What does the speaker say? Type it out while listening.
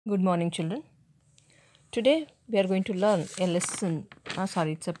Good morning, children. Today we are going to learn a lesson.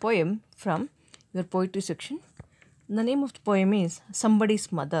 It's a poem from your poetry section. The name of the poem is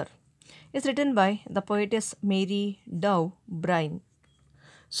Somebody's Mother. It's written by the poetess Mary Dow Bryan.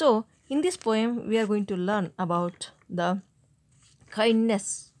 So, in this poem, we are going to learn about the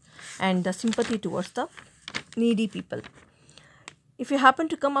kindness and the sympathy towards the needy people. If you happen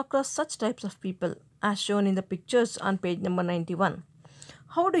to come across such types of people as shown in the pictures on page number 91,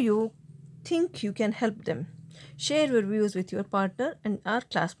 how do you think you can help them? Share your views with your partner and our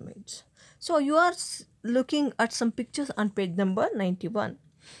classmates. So you are looking at some pictures on page number 91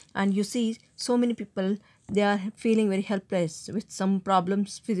 and you see so many people, they are feeling very helpless with some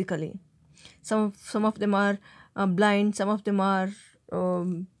problems physically. Some of them are blind, some of them are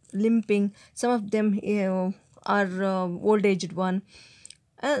limping, some of them are old aged one.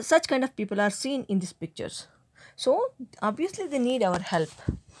 Such kind of people are seen in these pictures. So obviously they need our help.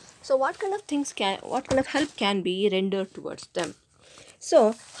 So what kind of help can be rendered towards them?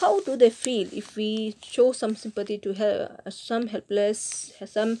 So how do they feel if we show some sympathy to some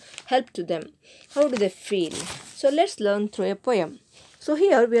help to them? How do they feel? So let's learn through a poem. So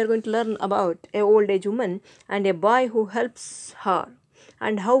here we are going to learn about a old age woman and a boy who helps her,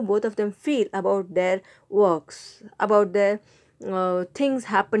 and how both of them feel about their works, about their things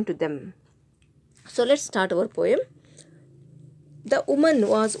happen to them. So let's start our poem. The woman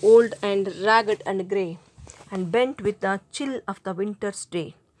was old and ragged and grey, and bent with the chill of the winter's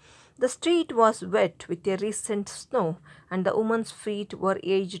day. The street was wet with a recent snow, and the woman's feet were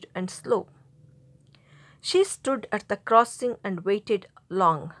aged and slow. She stood at the crossing and waited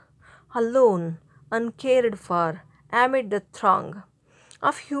long, alone, uncared for, amid the throng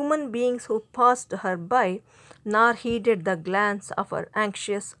of human beings who passed her by, nor heeded the glance of her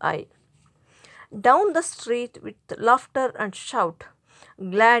anxious eye. Down the street with laughter and shout,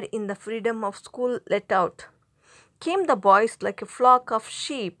 glad in the freedom of school let out, came the boys like a flock of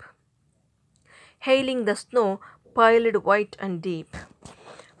sheep, hailing the snow piled white and deep.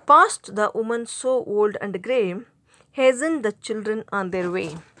 Past the woman so old and grey, hastened the children on their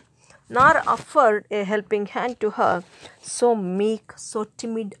way, nor offered a helping hand to her, so meek, so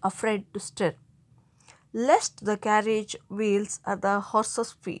timid, afraid to stir, lest the carriage wheels or the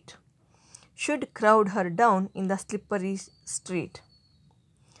horse's feet should crowd her down in the slippery street.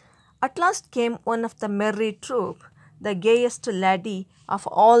 At last came one of the merry troop, the gayest laddie of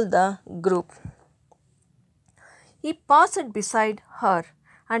all the group. He passed beside her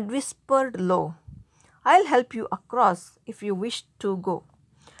and whispered low, "I'll help you across if you wish to go."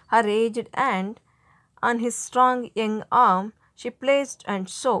 Her aged hand on his strong young arm she placed, and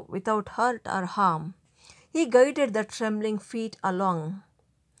so, without hurt or harm, he guided the trembling feet along,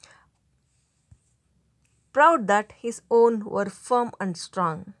 proud that his own were firm and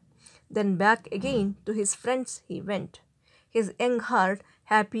strong. Then back again to his friends he went, his young heart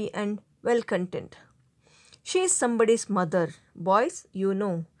happy and well content. She is somebody's mother, boys, you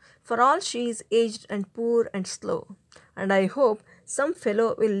know, for all she is aged and poor and slow, and I hope some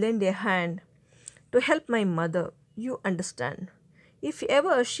fellow will lend a hand to help my mother, you understand. If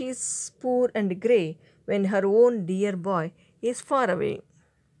ever she is poor and grey when her own dear boy is far away.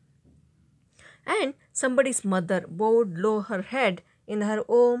 And somebody's mother bowed low her head in her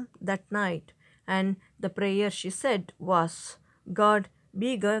home that night, and the prayer she said was, "God,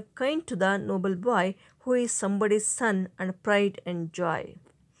 be kind to the noble boy who is somebody's son and pride and joy."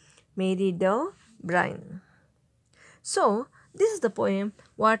 Mary Dow Bryan. So, this is the poem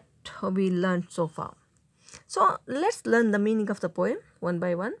what we learned so far. So, let's learn the meaning of the poem one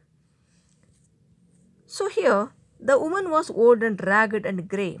by one. So, here the woman was old and ragged and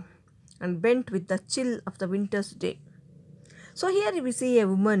grey, and bent with the chill of the winter's day. So here we see a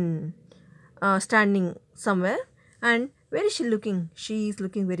woman standing somewhere, and where is she looking? She is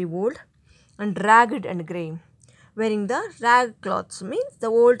looking very old and ragged and grey, wearing the rag cloths, means the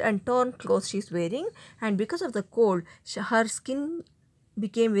old and torn clothes she is wearing, and because of the cold her skin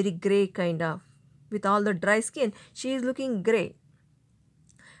became very grey kind of. With all the dry skin she is looking grey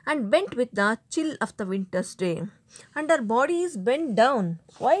and bent with the chill of the winter's day, and her body is bent down.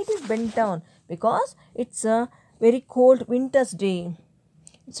 Why it is bent down? Because it's a very cold winter's day.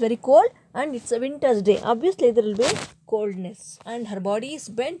 It's very cold and it's a winter's day. Obviously there will be coldness, and her body is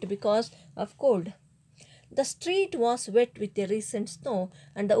bent because of cold. The street was wet with a recent snow,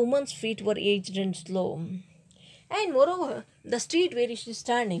 and the woman's feet were aged and slow. And moreover, the street where she is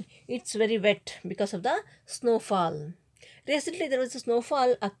standing, it's very wet because of the snowfall. Recently there was a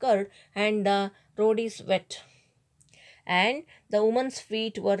snowfall occurred, and the road is wet, and the woman's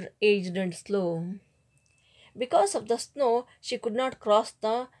feet were aged and slow. Because of the snow, she could not cross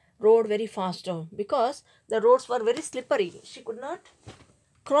the road very faster because the roads were very slippery. She could not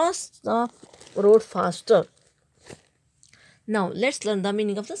cross the road faster. Now, let's learn the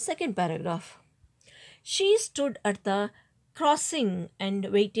meaning of the second paragraph. She stood at the crossing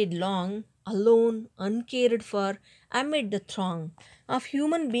and waited long, alone, uncared for, amid the throng of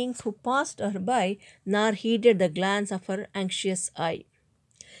human beings who passed her by, nor heeded the glance of her anxious eye.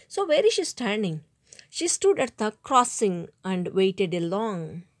 So, where is she standing? She stood at the crossing and waited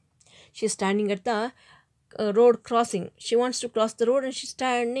long. She's standing at the road crossing. She wants to cross the road and she's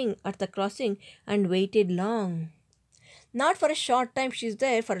standing at the crossing and waited long. Not for a short time she's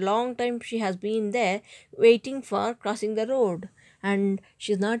there, for a long time she has been there waiting for crossing the road. And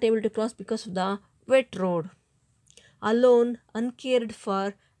she's not able to cross because of the wet road. Alone, uncared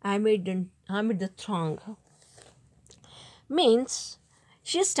for, amid the throng. Means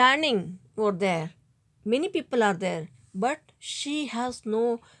she's standing over there. Many people are there, but she has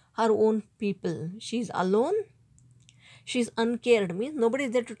no her own people. She's alone. She's uncared, means nobody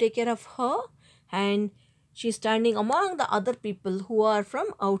is there to take care of her, and she's standing among the other people who are from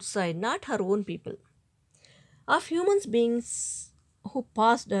outside, not her own people. Of human beings who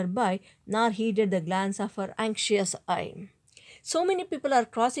passed her by, nor heeded the glance of her anxious eye. So many people are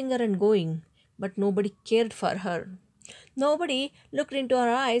crossing her and going, but nobody cared for her. Nobody looked into her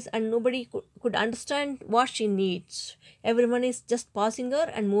eyes and nobody could understand what she needs. Everyone is just passing her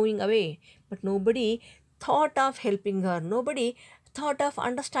and moving away, but nobody thought of helping her. Nobody thought of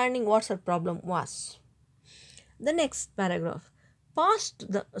understanding what her problem was. The next paragraph.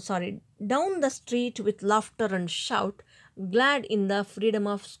 Down the street with laughter and shout, glad in the freedom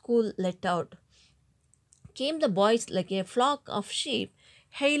of school let out, came the boys like a flock of sheep,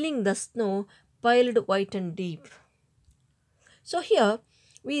 hailing the snow piled white and deep. So here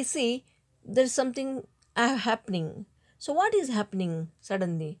we see there is something happening. So what is happening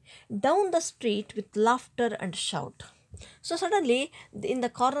suddenly? Down the street with laughter and shout. So suddenly in the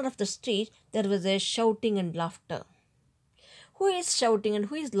corner of the street there was a shouting and laughter. Who is shouting and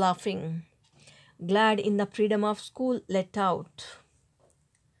who is laughing? Glad in the freedom of school let out,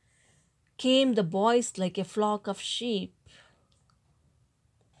 came the boys like a flock of sheep.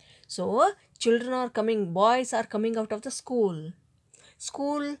 So children are coming, boys are coming out of the school.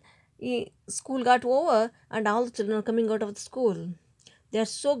 School got over and all the children are coming out of the school. They are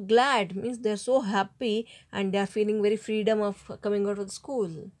so glad, means they are so happy and they are feeling very freedom of coming out of the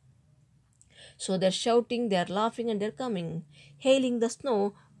school. So they are shouting, they are laughing and they are coming, hailing the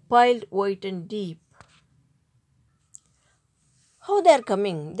snow piled white and deep. How they are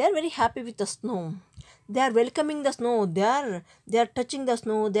coming? They are very happy with the snow. They are welcoming the snow. They are touching the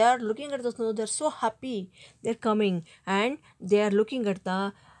snow. They are looking at the snow. They are so happy. They are coming and they are looking at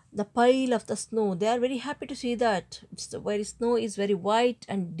the pile of the snow. They are very happy to see that. Very snow is very white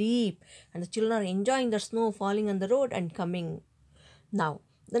and deep, and the children are enjoying the snow falling on the road and coming. Now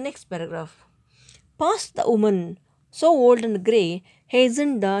the next paragraph. Past the woman, so old and grey,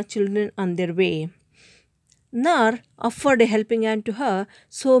 hastened the children on their way, nor offered a helping hand to her,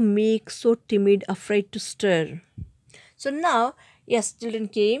 so meek, so timid, afraid to stir. So now, yes, children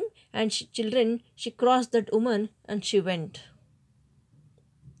came and she crossed that woman and she went.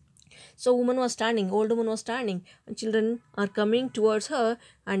 So woman was standing, old woman was standing, and children are coming towards her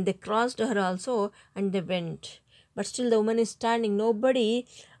and they crossed her also and they went. But still the woman is standing. Nobody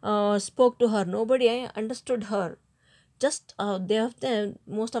spoke to her. Nobody understood her. Just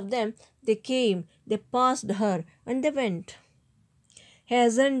most of them, they came, they passed her and they went.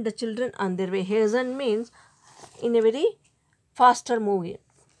 Hastened the children on their way. Hasten means in a very faster moving.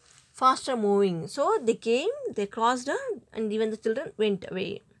 So they came, they crossed her and even the children went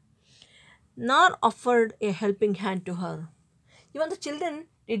away. Nor offered a helping hand to her. Even the children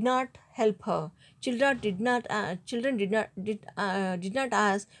did not help her. Children did not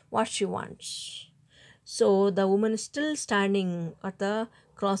ask what she wants. So the woman is still standing at the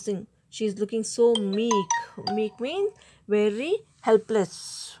crossing. She is looking so meek. Meek means very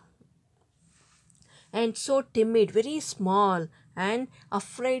helpless and so timid, very small and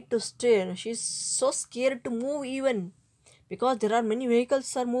afraid to stir. She is so scared to move even because there are many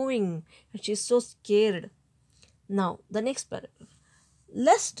vehicles are moving and she is so scared. Now the next paragraph.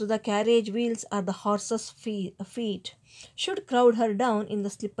 Lest the carriage wheels or the horses' feet should crowd her down in the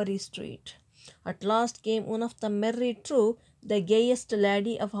slippery street. At last came one of the merry troop, the gayest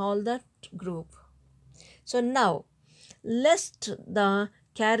laddie of all that group. So now, lest the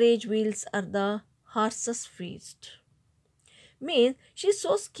carriage wheels or the horses' feet. Means she's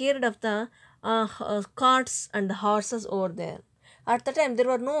so scared of the carts and the horses over there. At the time, there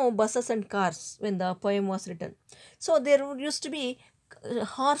were no buses and cars when the poem was written. So there used to be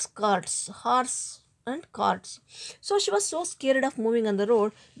horse and carts. So she was so scared of moving on the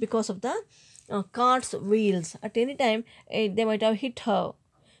road because of the cart's wheels. At any time, they might have hit her.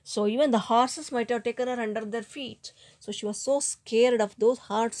 So even the horses might have taken her under their feet. So she was so scared of those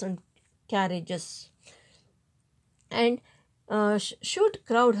horses and carriages. And should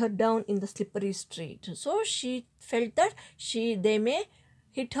crowd her down in the slippery street. So she felt that they may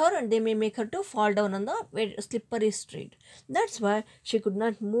hit her and they may make her to fall down on the slippery street. That's why she could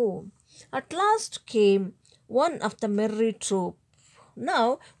not move. At last came one of the merry troop.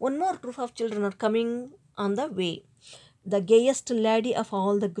 Now one more group of children are coming on the way, the gayest laddie of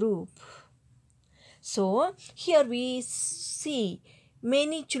all the group. So here we see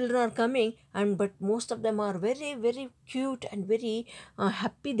many children are coming, and but most of them are very very cute and very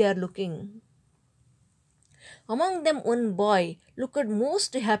happy they are looking. Among them one boy looked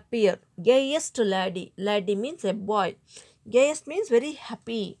most happier, gayest laddie. Laddie means a boy. Gayest means very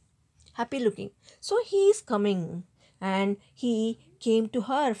happy, happy looking. So he is coming, and he came to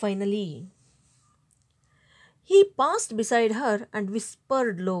her finally. He passed beside her and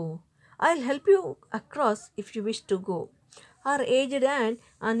whispered low, "I'll help you across if you wish to go." Her aged hand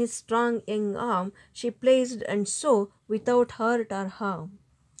on his strong young arm she placed, and so without hurt or harm.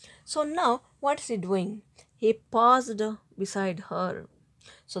 So now what is he doing? He paused beside her.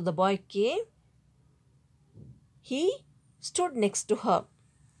 So the boy came, he stood next to her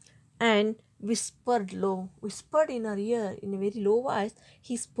and whispered in her ear in a very low voice.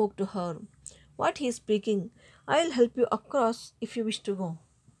 He spoke to her. What he is speaking? "I'll help you across if you wish to go."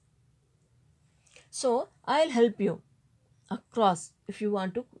 So I'll help you across if you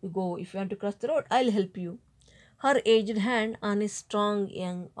want to go. If you want to cross the road, I'll help you. Her aged hand on his strong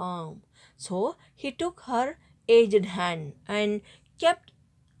young arm. So he took her aged hand and kept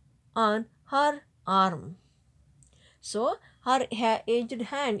on her arm. So her aged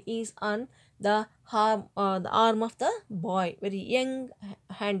hand is on the arm of the boy. Very young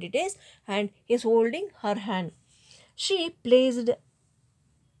hand it is, and he is holding her hand. She placed,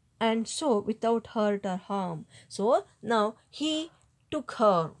 and so without hurt or harm. So now he took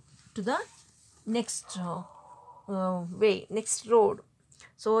her to the next next road.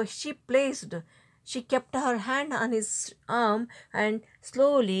 So she kept her hand on his arm, and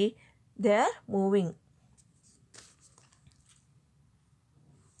slowly they are moving.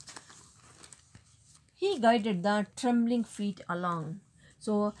 He guided the trembling feet along.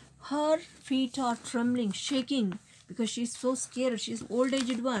 So her feet are trembling, shaking, because she's so scared. She's old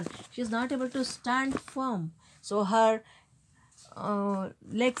aged one. She's not able to stand firm. So her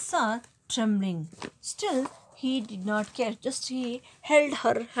legs are trembling. Still, he did not care. Just he held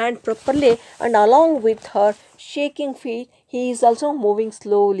her hand properly, and along with her shaking feet, he is also moving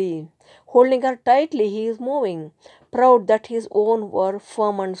slowly. Holding her tightly, he is moving, proud that his own were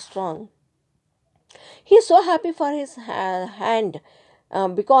firm and strong. He is so happy for his hand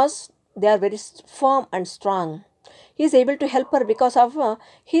because they are very firm and strong. He is able to help her because of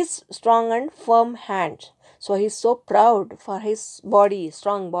his strong and firm hand. So he is so proud for his body,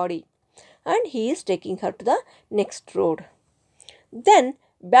 strong body. And he is taking her to the next road. Then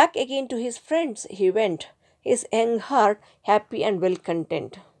back again to his friends he went, his young heart happy and well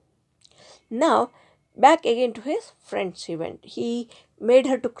content. Now, back again to his friends he went. He made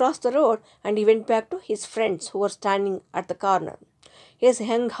her to cross the road, and he went back to his friends who were standing at the corner. His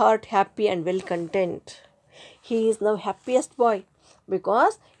young heart happy and well content. He is now happiest boy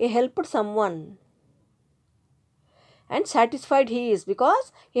because he helped someone. And satisfied he is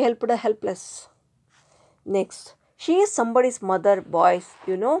because he helped a helpless. Next, she is somebody's mother, boys,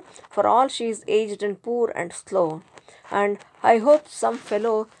 for all she is aged and poor and slow. And I hope some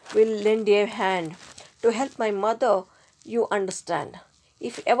fellow will lend a hand to help my mother, you understand.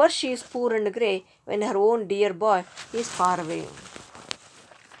 If ever she is poor and grey, when her own dear boy is far away.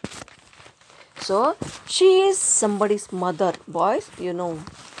 So, she is somebody's mother, boys,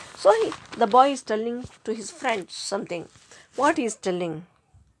 So, the boy is telling to his friends something. What he is telling?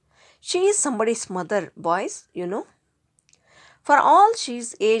 She is somebody's mother, boys, For all she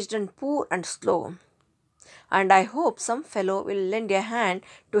is aged and poor and slow. And I hope some fellow will lend a hand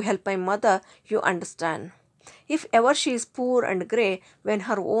to help my mother, you understand. If ever she is poor and grey when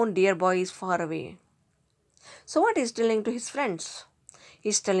her own dear boy is far away. So what he is telling to his friends? He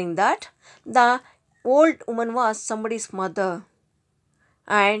is telling that the old woman was somebody's mother.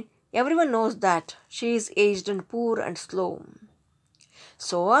 And everyone knows that she is aged and poor and slow.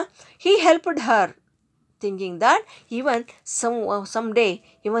 So he helped her, thinking that even someday,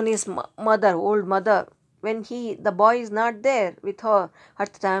 even his old mother, when the boy is not there with her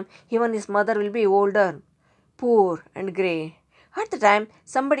at the time, even his mother will be older, poor and grey. At the time,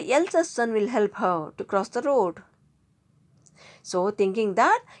 somebody else's son will help her to cross the road. So, thinking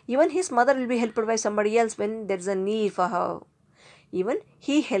that even his mother will be helped by somebody else when there is a need for her. Even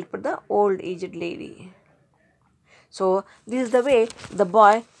he helped the old aged lady. So, this is the way the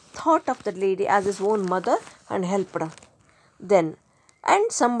boy thought of that lady as his own mother and helped her. Then,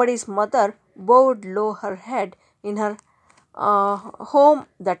 and somebody's mother bowed low her head in her home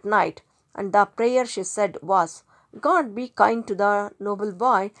that night, and the prayer she said was, God be kind to the noble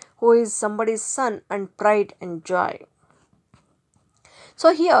boy who is somebody's son and pride and joy.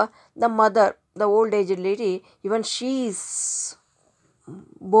 So here the mother, the old aged lady, even she is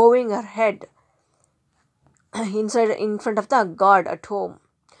bowing her head in front of the God at home.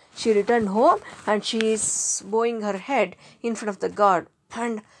 She returned home and she is bowing her head in front of the God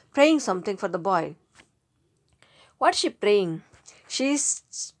and praying something for the boy. What is she praying? She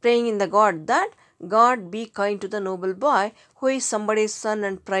is praying in the God that God be kind to the noble boy who is somebody's son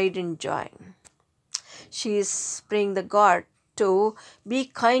and pride and joy. She is praying the God to be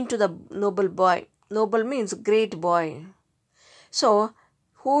kind to the noble boy. Noble means great boy. So,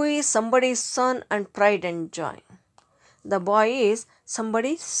 who is somebody's son and pride and joy? The boy is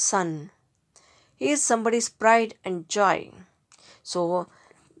somebody's son. He is somebody's pride and joy. So,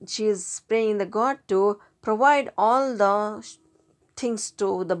 she is praying the God to provide all the things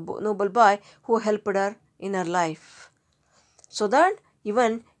to the noble boy who helped her in her life, so that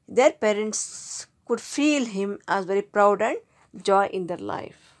even their parents could feel him as very proud and joy in their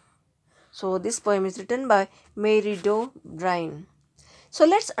life. So, this poem is written by Mary Doe Bryan. So,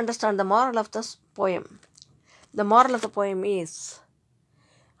 let's understand the moral of this poem. The moral of the poem is,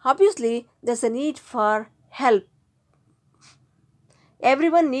 obviously, there's a need for help.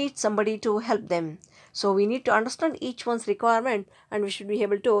 Everyone needs somebody to help them. So, we need to understand each one's requirement and we should be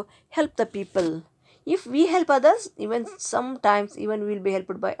able to help the people. If we help others, even sometimes even we will be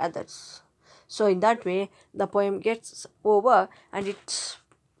helped by others. So, in that way, the poem gets over and it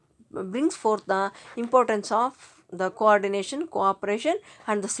brings forth the importance of the coordination, cooperation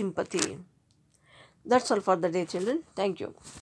and the sympathy. That's all for the day, children. Thank you.